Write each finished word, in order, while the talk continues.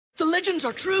The legends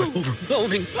are true.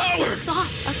 Overwhelming power! The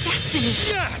sauce of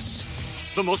destiny. Yes!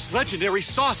 The most legendary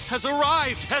sauce has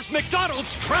arrived as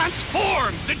McDonald's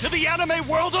transforms into the anime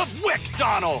world of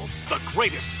WickDonald's. The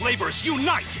greatest flavors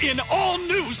unite in all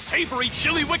new savory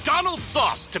chili McDonald's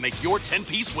sauce to make your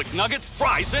 10-piece Wick Nuggets,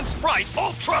 fries, and Sprite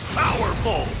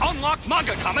ultra-powerful. Unlock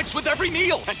manga comics with every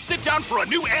meal and sit down for a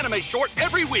new anime short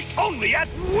every week only at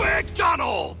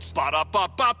WickDonald's.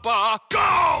 Ba-da-ba-ba-ba,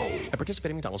 go! At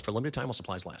participating McDonald's for a limited time while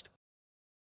supplies last.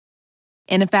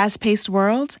 In a fast-paced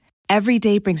world, every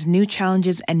day brings new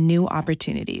challenges and new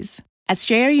opportunities. At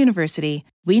Strayer University,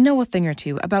 we know a thing or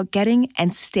two about getting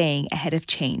and staying ahead of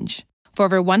change. For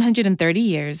over 130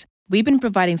 years, we've been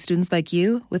providing students like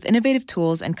you with innovative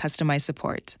tools and customized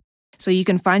support, so you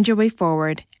can find your way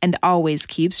forward and always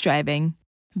keep striving.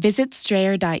 Visit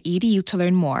strayer.edu to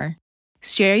learn more.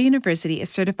 Strayer University is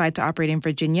certified to operate in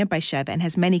Virginia by Chev and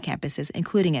has many campuses,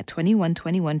 including at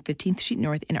 2121 15th Street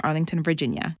North in Arlington,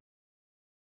 Virginia.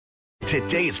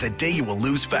 Today is the day you will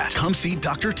lose fat. Come see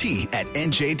Dr. T at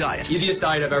NJ Diet. Easiest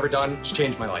diet I've ever done. It's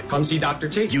changed my life. Come see Dr.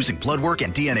 T. Using blood work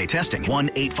and DNA testing.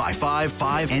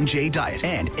 1-855-5-NJ-DIET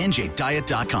and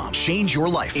NJDiet.com. Change your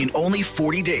life in only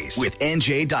 40 days with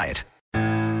NJ Diet. I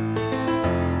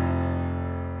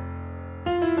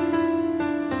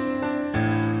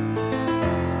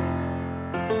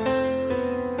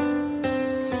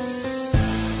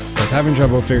was having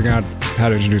trouble figuring out how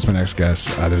to introduce my next guest.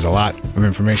 There's a lot of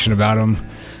information about him,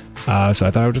 so I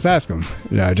thought I would just ask him.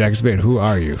 Jack Spade, who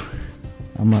are you?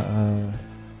 I'm a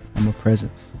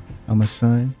presence. I'm a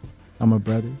son. I'm a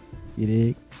brother. You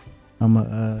dig? I'm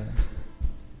an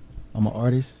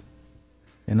artist,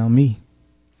 and I'm me.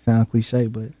 Sound cliche,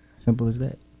 but simple as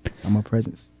that. I'm a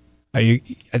presence. I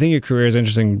think your career is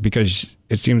interesting because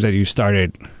it seems that you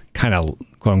started kind of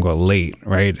quote unquote late,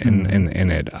 right?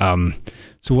 In it.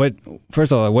 So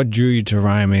first of all, what drew you to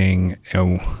rhyming,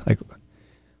 and like,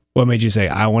 what made you say,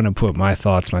 I want to put my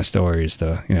thoughts, my stories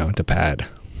to pad?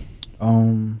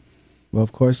 Well,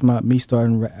 of course, me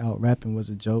starting out rapping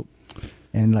was a joke,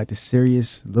 and like the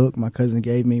serious look my cousin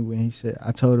gave me when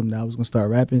I told him that I was gonna start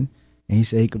rapping, and he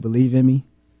said he could believe in me.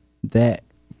 That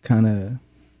kind of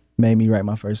made me write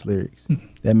my first lyrics.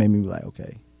 That made me be like,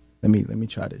 okay, let me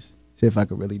try this, see if I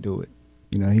could really do it.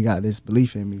 He got this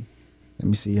belief in me. Let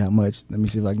me see how much. Let me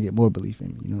see if I can get more belief in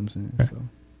me. You know what I'm saying? Right. So,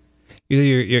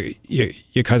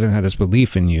 your cousin had this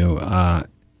belief in you,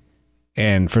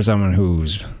 and for someone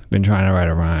who's been trying to write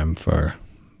a rhyme for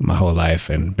my whole life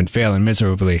and been failing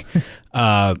miserably,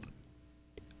 if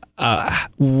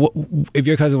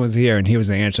your cousin was here and he was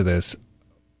to answer this,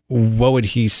 what would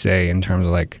he say in terms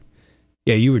of like,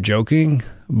 yeah, you were joking,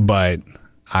 but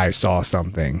I saw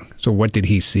something. So what did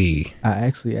he see? I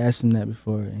actually asked him that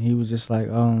before, and he was just like,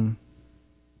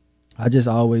 I just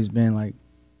always been like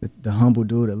the humble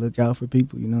dude that look out for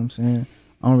people, you know what I'm saying?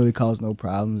 I don't really cause no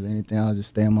problems or anything. I'll just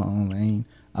stay in my own lane.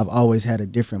 I've always had a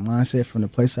different mindset from the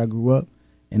place I grew up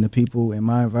and the people in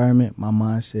my environment. My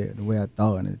mindset, the way I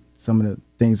thought, and some of the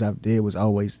things I've did was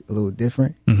always a little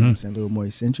different, you know what I'm saying, a little more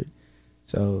eccentric.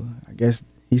 So I guess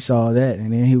he saw that,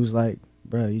 and then he was like,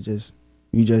 bro, you just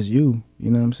you know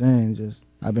what I'm saying?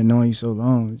 I've been knowing you so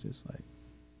long, it's just like,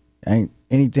 ain't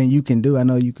anything you can do, I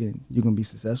know you can be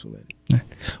successful at it.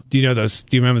 Do you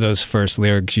remember those first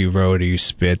lyrics you wrote or you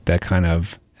spit that kind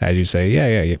of had you say,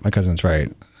 yeah, my cousin's right?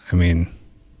 I mean,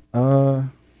 not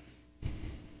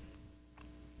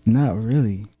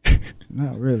really.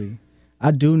 Not really.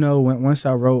 I do know once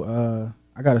I wrote,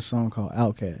 I got a song called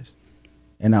Outcast,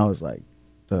 and I was like,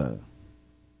 the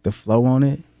flow on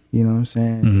it, you know what I'm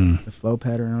saying? The flow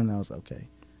pattern on it, I was like, okay.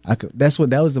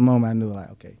 That was the moment I knew, like,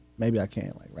 okay, maybe I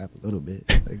can like rap a little bit,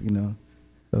 like,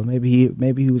 So maybe he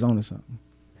was on to something.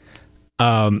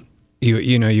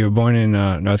 You were born in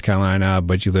North Carolina,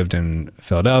 but you lived in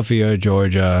Philadelphia,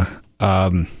 Georgia.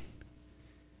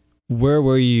 Where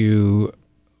were you?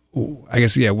 I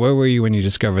guess, yeah. Where were you when you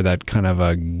discovered that kind of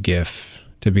a gift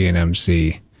to be an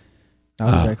MC? I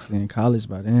was actually in college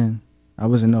by then. I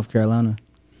was in North Carolina,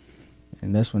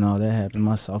 and that's when all that happened.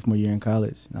 My sophomore year in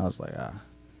college, and I was like,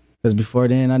 because before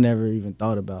then I never even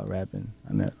thought about rapping.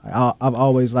 I've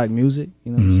always liked music,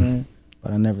 you know what I'm saying,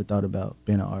 but I never thought about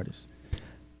being an artist.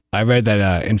 I read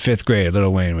that in 5th grade,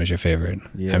 Lil Wayne was your favorite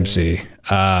MC.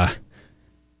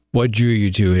 What drew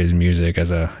you to his music as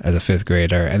a 5th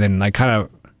grader? And then like kind of,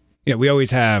 we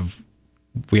have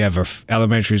our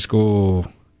elementary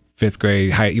school, 5th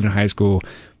grade, even high school,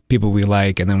 people we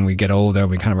like, and then we get older and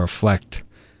we kind of reflect.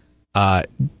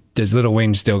 Does Lil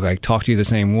Wayne still like talk to you the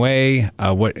same way?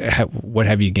 What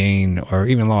have you gained or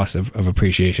even lost of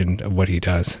appreciation of what he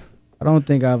does? I don't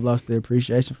think I've lost the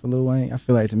appreciation for Lil Wayne. I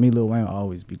feel like to me Lil Wayne will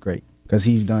always be great because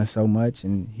he's done so much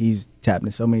and he's tapped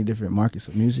in so many different markets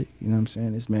of music. You know what I'm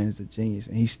saying? This man is a genius,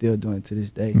 and he's still doing it to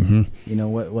this day. Mm-hmm. You know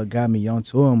what got me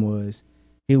onto him was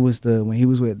when he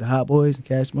was with the Hot Boys and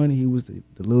Cash Money, he was the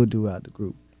little dude out the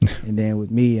group. And then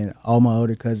with me and all my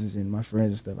older cousins and my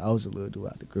friends and stuff, I was a little dude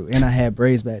out the group. And I had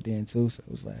braids back then too, so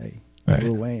it was like, hey, right.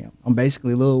 Lil Wayne. I'm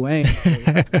basically Lil Wayne. So,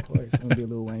 of course, I'm gonna be a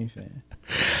Lil Wayne fan.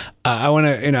 I want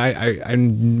to, I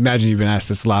imagine you've been asked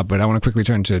this a lot, but I want to quickly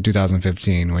turn to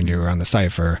 2015 when you were on the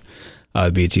Cypher,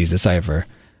 BET's The Cypher.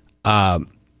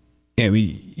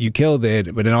 You killed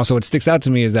it, but then also what sticks out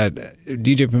to me is that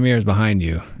DJ Premier is behind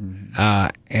you. Mm-hmm.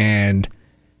 And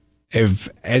if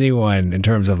anyone in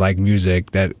terms of like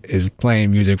music that is playing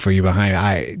music for you behind,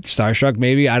 starstruck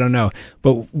maybe, I don't know.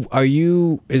 But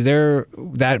is there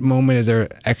that moment,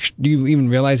 do you even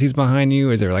realize he's behind you?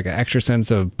 Is there like an extra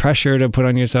sense of pressure to put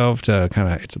on yourself to kind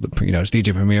of, it's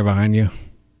DJ Premier behind you?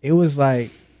 It was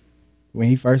like when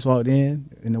he first walked in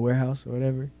the warehouse or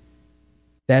whatever,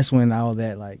 that's when all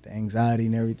that, like the anxiety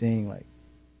and everything like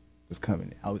was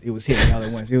coming. It was hitting all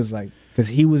at once. It was like, because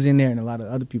he was in there and a lot of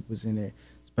other people was in there.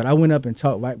 But I went up and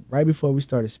talked right before we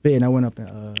started spitting. I went up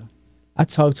and I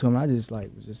talked to him. I just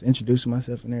was just introducing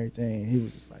myself and everything. And he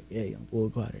was just like, "Yeah, young boy,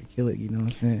 go out there and kill it." You know what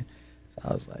I'm saying? So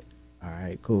I was like, "All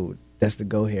right, cool. That's the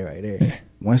go here right there."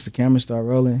 Once the camera started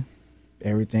rolling,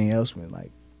 everything else was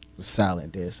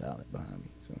silent, dead silent behind me.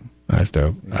 So that's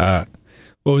dope. Yeah.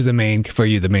 What was the main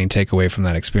takeaway from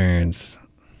that experience?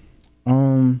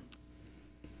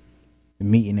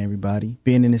 Meeting everybody,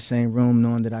 being in the same room,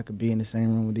 knowing that I could be in the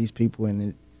same room with these people,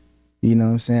 and you know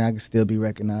what I'm saying, I could still be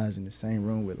recognized in the same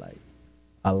room with like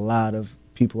a lot of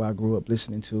people I grew up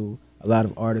listening to, a lot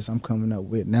of artists I'm coming up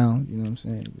with now. You know what I'm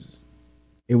saying?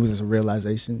 It was just a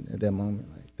realization at that moment,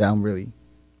 like that I'm really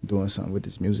doing something with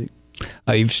this music.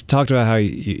 You've talked about how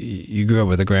you grew up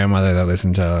with a grandmother that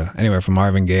listened to anywhere from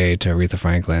Marvin Gaye to Aretha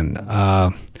Franklin.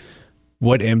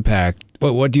 What impact?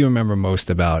 What do you remember most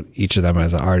about each of them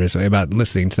as an artist, or about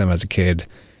listening to them as a kid?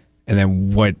 And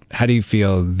then how do you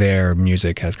feel their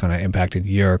music has kind of impacted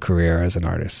your career as an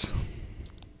artist?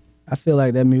 I feel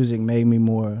like that music made me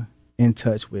more in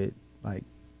touch with like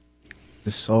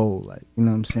the soul, like, you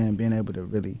know what I'm saying? Being able to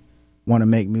really want to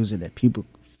make music that people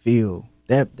feel.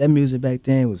 That music back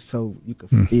then was so you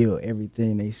could feel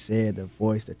everything they said, the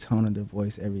voice, the tone of the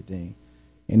voice, everything.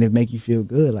 And it make you feel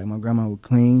good. Like my grandma would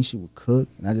clean, she would cook,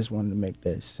 and I just wanted to make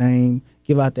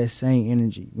give out that same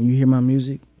energy. When you hear my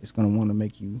music, it's gonna want to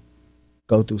make you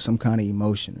go through some kind of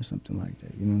emotion or something like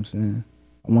that. You know what I'm saying?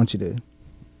 I want you to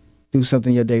do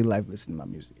something in your daily life, listen to my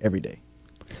music every day.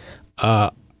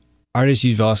 Artists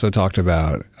you've also talked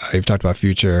about, you've talked about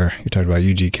Future, you talked about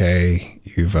UGK,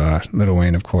 you've Lil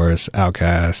Wayne, of course,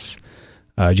 Outkast,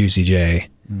 Juicy J.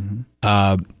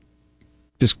 Mm-hmm.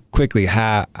 Just quickly,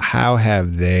 how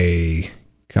have they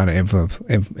kind of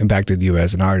impacted you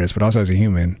as an artist, but also as a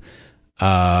human?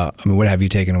 What have you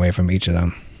taken away from each of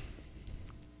them?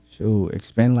 Sure,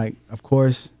 of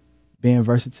course, being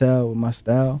versatile with my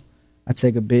style. I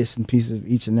take a bits and pieces of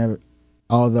each and every,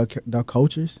 all their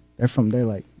cultures. They're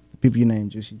like, the people you name,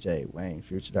 Juicy J, Wayne,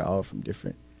 Future, they're all from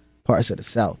different parts of the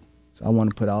South. So I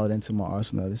want to put all that into my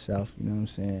arsenal of the South, you know what I'm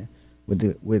saying? With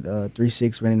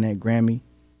 3-6 winning that Grammy,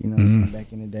 you know what I'm saying,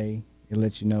 back in the day, it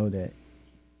lets you know that,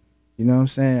 you know what I'm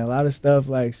saying, a lot of stuff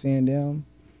like seeing them,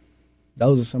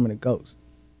 those are some of the GOATs.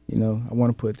 You know, I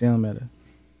want to put them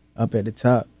up at the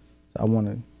top. So I want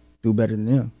to do better than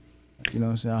them. You know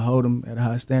what I'm saying? I hold them at a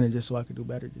high standard just so I can do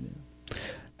better than them.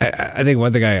 I think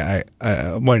one thing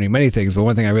more than many things, but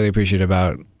one thing I really appreciate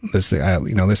about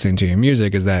listening to your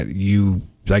music is that you,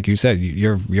 like you said,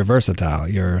 you're versatile.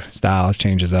 Your style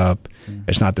changes up. Mm-hmm.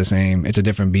 It's not the same. It's a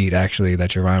different beat actually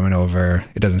that you're rhyming over.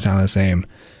 It doesn't sound the same.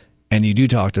 And you do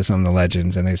talk to some of the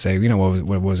legends, and they say, you know,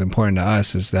 what was important to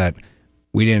us is that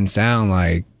we didn't sound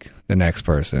like the next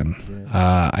person.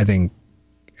 Yeah. I think,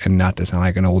 and not to sound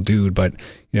like an old dude, but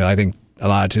you know, I think a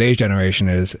lot of today's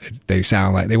generation they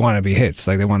sound like they want to be hits,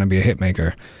 like they want to be a hit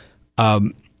maker.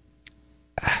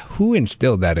 Who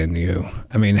instilled that in you?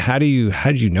 I mean, how did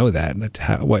you know that?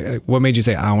 What made you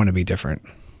say, I want to be different?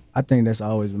 I think that's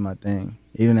always been my thing.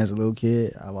 Even as a little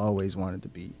kid, I've always wanted to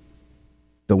be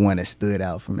the one that stood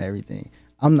out from everything.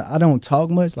 I don't talk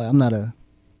much. Like I'm not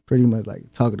pretty much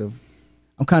like talkative.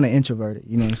 I'm kind of introverted.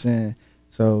 You know what I'm saying?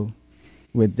 So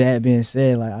with that being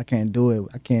said, like I can't do it.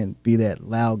 I can't be that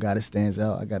loud guy that stands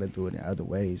out. I got to do it in other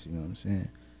ways. You know what I'm saying?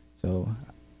 So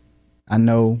I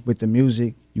know with the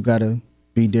music, you got to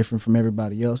be different from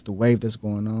everybody else. The wave that's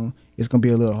going on, it's gonna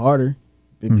be a little harder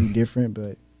to be different.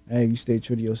 But hey, if you stay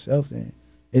true to yourself, then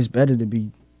it's better to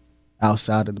be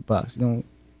outside of the box. You don't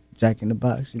Jack in the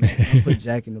box. You know, you don't put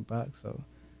Jack in the box. So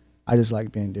I just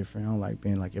like being different. I don't like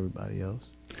being like everybody else.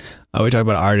 We talk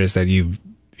about artists that you've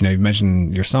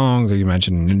mentioned your songs, or you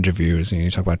mentioned in interviews, and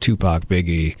you talk about Tupac,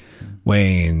 Biggie,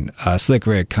 Wayne, Slick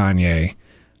Rick, Kanye.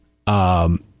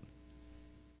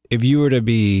 If you were to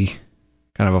be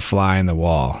kind of a fly in the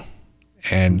wall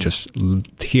and just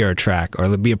hear a track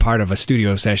or be a part of a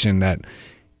studio session that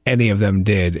any of them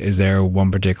did, is there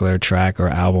one particular track or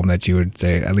album that you would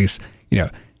say, at least,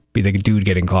 be the dude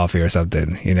getting coffee or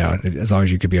something, as long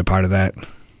as you could be a part of that?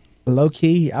 Low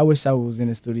key, I wish I was in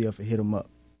the studio for Hit 'Em Up.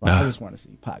 Like, I just want to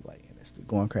see Pac like in this,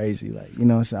 going crazy, like,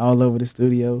 all over the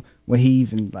studio. When he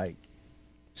even like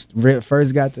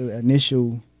first got the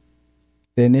initial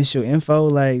info,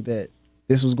 like that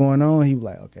this was going on, he was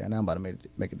like, okay, now I'm about to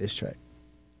make a diss track.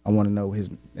 I want to know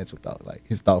his mental thought, like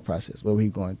his thought process, what was he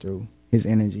going through, his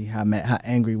energy, how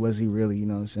angry was he really, you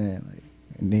know what I'm saying? Like,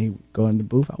 and then he go in the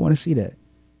booth. I want to see that.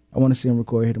 I want to see him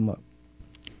record Hit 'Em Up.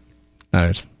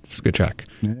 It's a good track.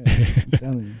 Yeah, I'm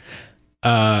telling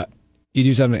you. You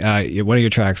do something. One of your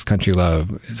tracks, "Country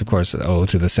Love," is of course an ode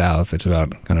to the South. It's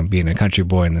about kind of being a country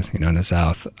boy in the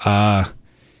South.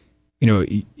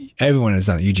 Everyone has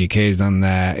done it. UGK has done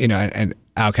that. And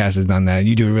Outkast has done that.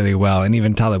 You do it really well, and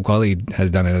even Talib Kweli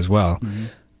has done it as well.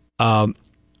 Mm-hmm.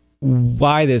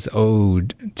 Why this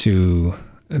ode to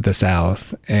the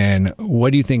South, and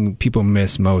what do you think people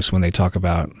miss most when they talk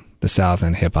about the South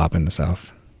and hip hop in the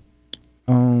South?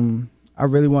 I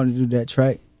really wanted to do that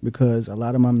track because a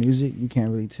lot of my music, you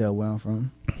can't really tell where I'm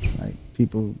from. Like,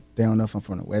 people, they don't know if I'm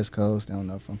from the West Coast, they don't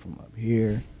know if I'm from up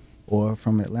here or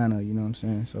from Atlanta, you know what I'm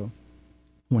saying? So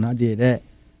when I did that,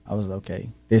 I was like, okay,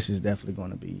 this is definitely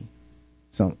going to be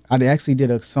some. I actually did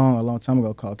a song a long time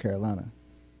ago called Carolina,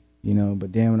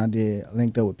 but then when I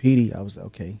linked up with Petey, I was like,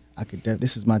 okay,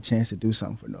 this is my chance to do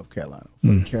something for North Carolina,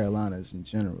 for the Carolinas in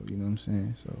general, you know what I'm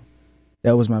saying? So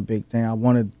that was my big thing. I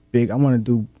want to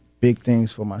do big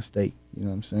things for my state, you know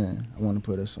what I'm saying? I want to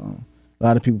put us on. A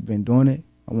lot of people have been doing it.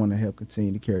 I want to help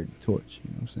continue to carry the torch, you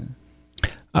know what I'm saying?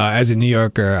 As a New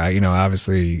Yorker,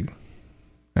 obviously,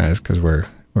 it's because we're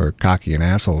cocky and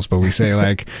assholes, but we say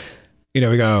like, we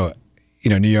go,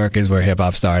 New York is where hip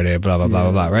hop started, blah, blah, blah,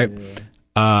 blah, blah, right? Yeah.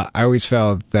 I always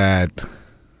felt that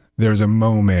there was a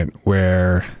moment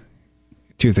where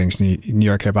two things, New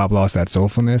York hip hop lost that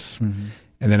soulfulness,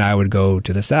 and then I would go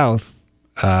to the South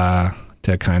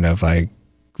to kind of like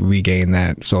regain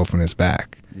that soulfulness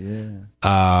back. Yeah.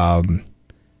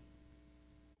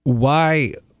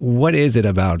 What is it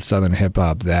about Southern hip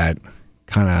hop that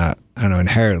kind of, I don't know,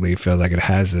 inherently feels like it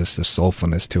has the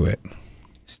soulfulness to it?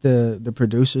 It's the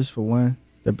producers, for one.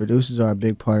 The producers are a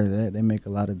big part of that. They make a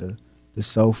lot of the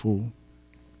soulful,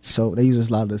 so they use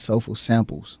a lot of the soulful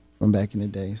samples from back in the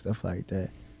day and stuff like that.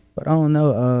 But I don't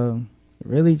know,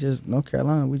 really just North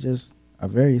Carolina, we just a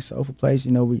very soulful place.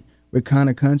 We're kind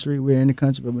of country. We're in the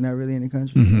country, but we're not really in the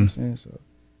country. You know what I'm saying? So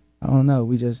I don't know.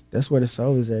 That's where the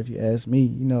soul is at, if you ask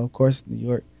me. Of course, New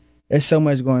York, there's so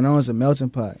much going on. It's a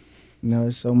melting pot.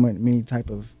 There's so many type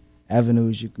of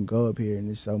avenues you can go up here, and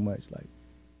there's so much, like,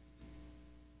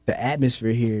 the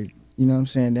atmosphere here, you know what I'm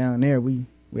saying? Down there, we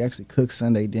actually cook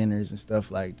Sunday dinners and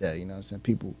stuff like that, you know what I'm saying?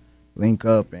 People link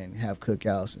up and have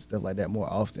cookouts and stuff like that more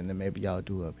often than maybe y'all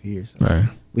do up here. So right.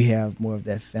 We have more of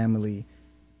that family,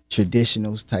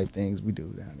 traditionals type things we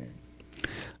do down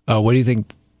there. What do you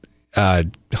think,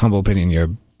 humble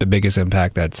opinion, the biggest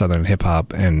impact that Southern hip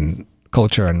hop and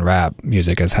culture and rap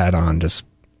music has had on just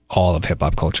all of hip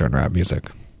hop culture and rap music?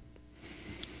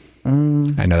 I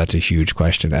know that's a huge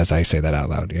question as I say that out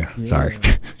loud. Yeah. Sorry.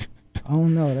 I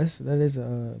don't know. That is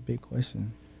a big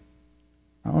question.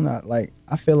 I don't know. Like,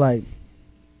 I feel like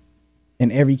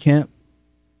in every camp,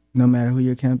 no matter who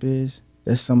your camp is,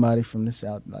 there's somebody from the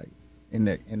South, like, in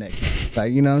that camp.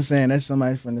 Like, you know what I'm saying? That's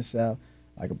somebody from the South,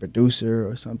 like a producer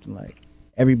or something. Like,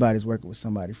 everybody's working with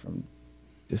somebody from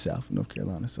the South, North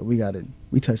Carolina. So we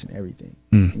touching everything.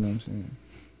 You know what I'm saying?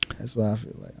 That's what I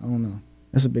feel like. I don't know.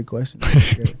 That's a big question.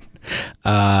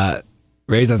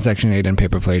 Raised on Section 8 and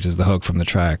Paper Plates is the hook from the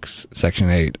tracks Section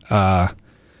 8.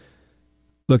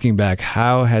 Looking back,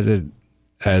 how has it,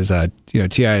 as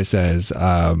T.I. says,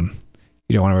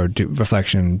 you don't want to do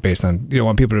reflection based on, you don't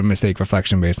want people to mistake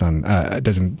reflection based on, it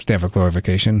doesn't stand for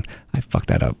glorification. I fucked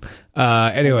that up.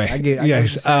 Anyway,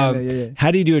 yes. How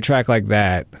do you do a track like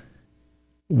that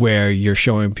where you're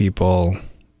showing people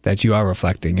that you are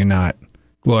reflecting, you're not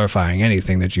glorifying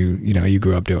anything that you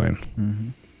grew up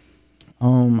doing?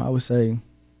 I would say,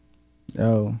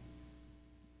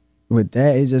 with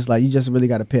that, it's just like you just really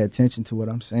got to pay attention to what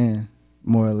I'm saying,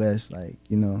 more or less. Like,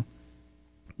 you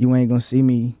ain't gonna see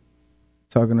me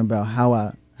talking about how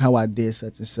I did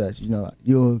such and such.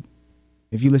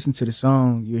 If you listen to the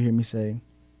song, you'll hear me say,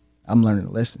 I'm learning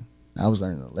a lesson. I was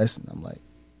learning a lesson. I'm like,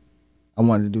 I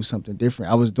wanted to do something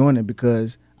different. I was doing it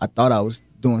because I thought I was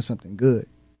doing something good.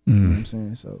 You know what I'm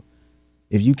saying? So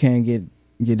if you can't get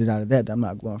it out of that, I'm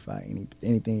not glorifying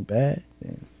anything bad.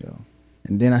 Then,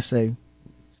 and then I say,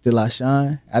 still I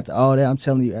shine. After all that, I'm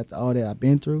telling you, after all that I've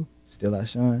been through, still I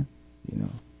shine.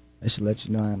 I should let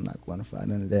you know I'm not glorifying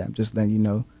none of that. I'm just letting you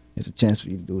know it's a chance for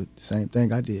you to do the same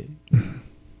thing I did.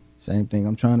 Same thing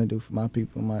I'm trying to do for my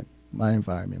people, my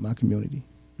environment, my community.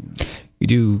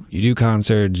 You do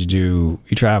concerts, you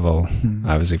travel,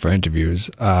 obviously for interviews.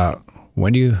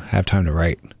 When do you have time to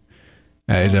write?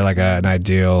 Is there like an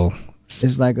ideal?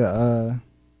 It's like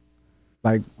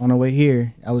like on the way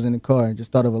here, I was in the car,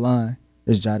 just thought of a line,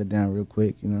 just jot it down real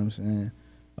quick, you know what I'm saying?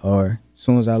 Or as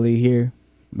soon as I leave here,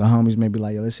 my homies may be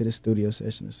like, yo, let's hit a studio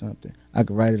session or something. I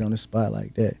could write it on the spot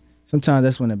like that. Sometimes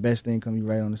that's when the best thing comes, you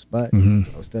write on the spot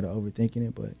instead of overthinking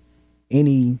it. But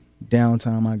any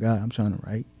downtime I got, I'm trying to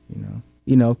write,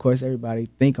 of course, everybody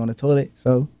think on the toilet,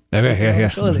 so yeah.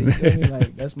 The toilet, you feel me?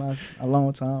 Like, that's my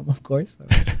alone time, of course. So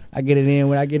I get it in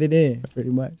when I get it in, pretty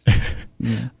much.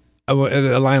 Yeah. A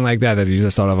line like that you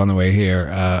just thought of on the way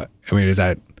here,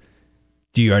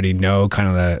 do you already know kind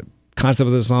of the concept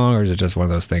of the song, or is it just one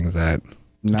of those things that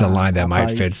it's a line that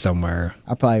might fit somewhere?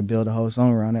 I probably build a whole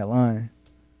song around that line.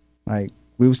 Like,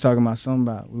 we was talking about something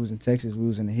about, we was in Texas, we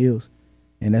was in the hills,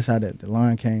 and that's how the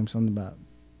line came, something about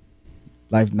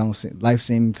life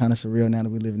seemed kind of surreal now that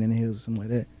we're living in the hills or something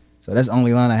like that. So that's the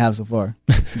only line I have so far.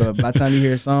 But by the time you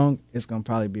hear a song, it's going to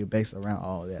probably be based around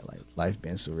all that, like life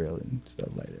being surreal and stuff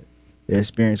like that. The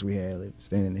experience we had, like,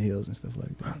 staying in the hills and stuff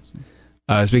like that.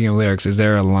 So. Speaking of lyrics, is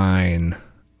there a line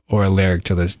or a lyric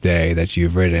to this day that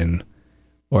you've written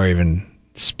or even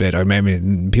spit, or maybe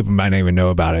people might not even know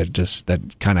about it, just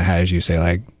that kind of has you say,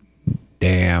 like,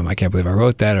 damn, I can't believe I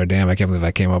wrote that, or damn, I can't believe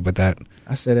I came up with that?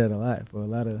 I say that a lot for a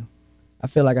lot of, I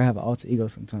feel like I have an alter ego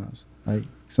sometimes. Like,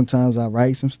 sometimes I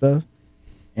write some stuff,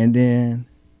 and then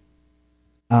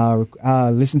I'll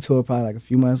listen to it probably like a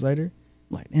few months later.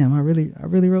 I'm like, damn, I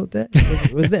really wrote that?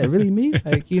 Was that really me?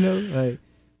 Like,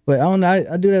 but I don't know,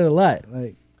 I do that a lot,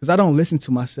 like, because I don't listen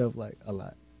to myself, like, a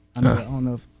lot. I don't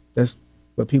know if that's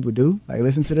what people do, like,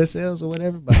 listen to themselves or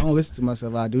whatever, but I don't listen to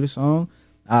myself. I do the song,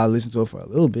 I'll listen to it for a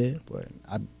little bit, but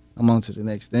I'm on to the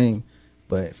next thing.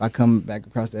 But if I come back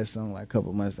across that song like a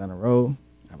couple months down the road,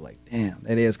 I'm like, damn,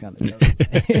 that is kind of dope.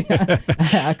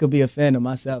 I could be a fan of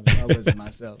myself if I wasn't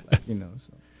myself, like,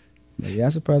 so. But yeah, I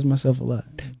surprise myself a lot.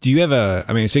 Do you have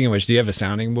speaking of which, do you have a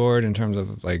sounding board in terms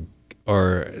of, like,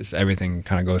 or does everything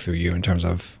kind of go through you in terms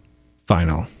of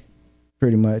final?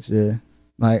 Pretty much, yeah.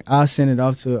 Like, I'll send it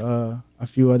off to a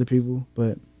few other people,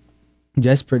 but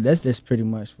that's just pretty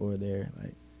much for there,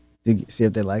 like, to see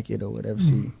if they like it or whatever,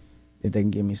 see if they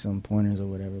can give me some pointers or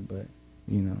whatever. But,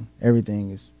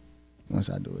 everything is, once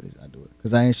I do it, I do it.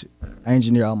 Because I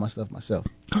engineer all my stuff myself.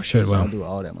 Oh, shit, so wow. I do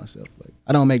all that myself. Like,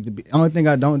 I don't make the beat. The only thing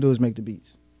I don't do is make the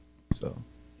beats. So.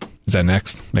 Is that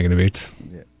next, making the beats?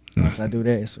 Yeah. Once I do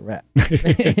that, it's a wrap.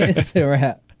 It's a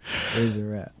wrap. It's a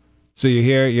wrap. So you're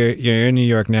here. You're in New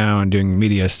York now and doing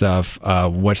media stuff.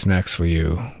 What's next for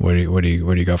you? Where do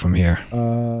you go from here?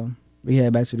 We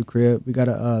head back to the crib. We got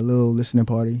a little listening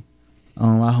party.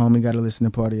 Our homie got a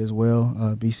listening party as well.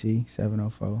 BC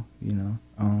 704.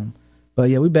 But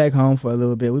yeah, we back home for a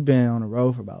little bit. We've been on the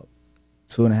road for about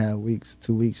 2.5 weeks,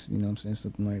 2 weeks. You know what I'm saying,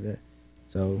 something like that.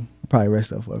 So we'll probably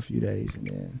rest up for a few days and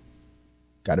then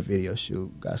got a video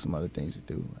shoot. Got some other things to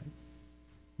do. Like,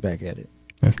 back at it.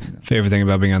 Favorite thing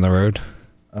about being on the road?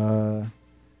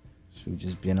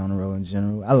 Just being on the road in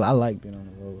general. I like being on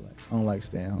the road. Like, I don't like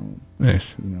staying home.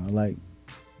 Nice. I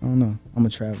don't know. I'm a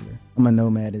traveler. I'm a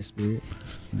nomad in spirit.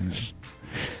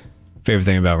 Favorite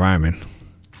thing about rhyming?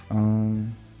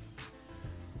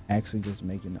 Actually just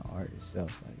making the art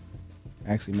itself. Like,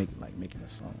 actually making a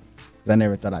song. 'Cause I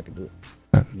never thought I could do it.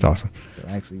 That's awesome. So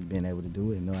actually being able to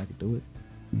do it and know I could do it.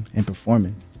 And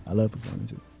performing. I love performing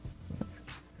too.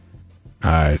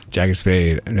 All right, Jagged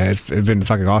Spade. It's been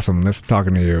fucking awesome. Nice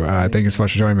talking to you. Thank you so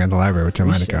much for joining me at the library with Tim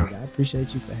Heinecker. I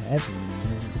appreciate you for having me,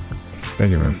 man.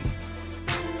 Thank you, man.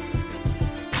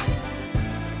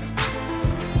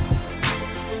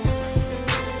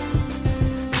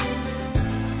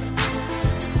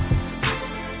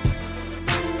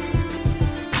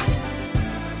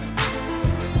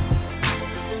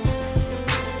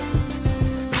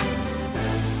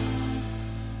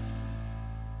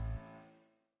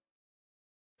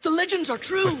 The legends are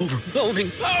true. Overwhelming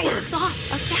power! The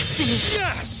sauce of destiny.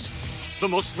 Yes! The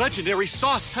most legendary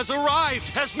sauce has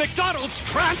arrived as McDonald's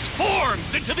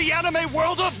transforms into the anime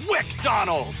world of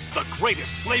WickDonald's. The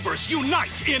greatest flavors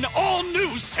unite in all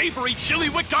new savory chili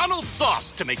McDonald's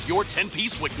sauce to make your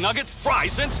 10-piece Wick Nuggets,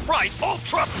 fries, and Sprite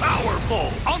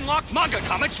ultra-powerful. Unlock manga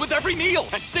comics with every meal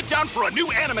and sit down for a new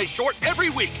anime short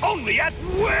every week only at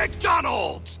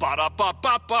WickDonald's.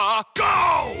 Ba-da-ba-ba-ba,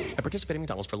 go! At participating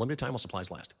McDonald's for a limited time while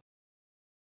supplies last.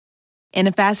 In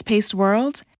a fast-paced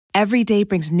world, every day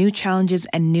brings new challenges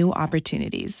and new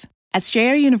opportunities. At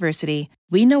Strayer University,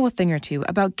 we know a thing or two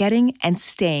about getting and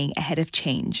staying ahead of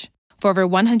change. For over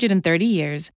 130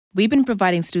 years, we've been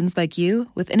providing students like you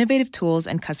with innovative tools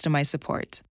and customized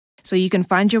support, so you can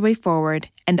find your way forward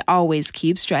and always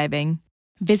keep striving.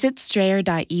 Visit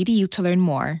strayer.edu to learn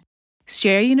more.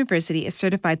 Strayer University is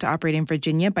certified to operate in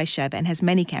Virginia by Chev and has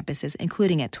many campuses,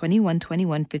 including at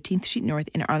 2121 15th Street North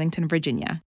in Arlington,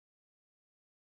 Virginia.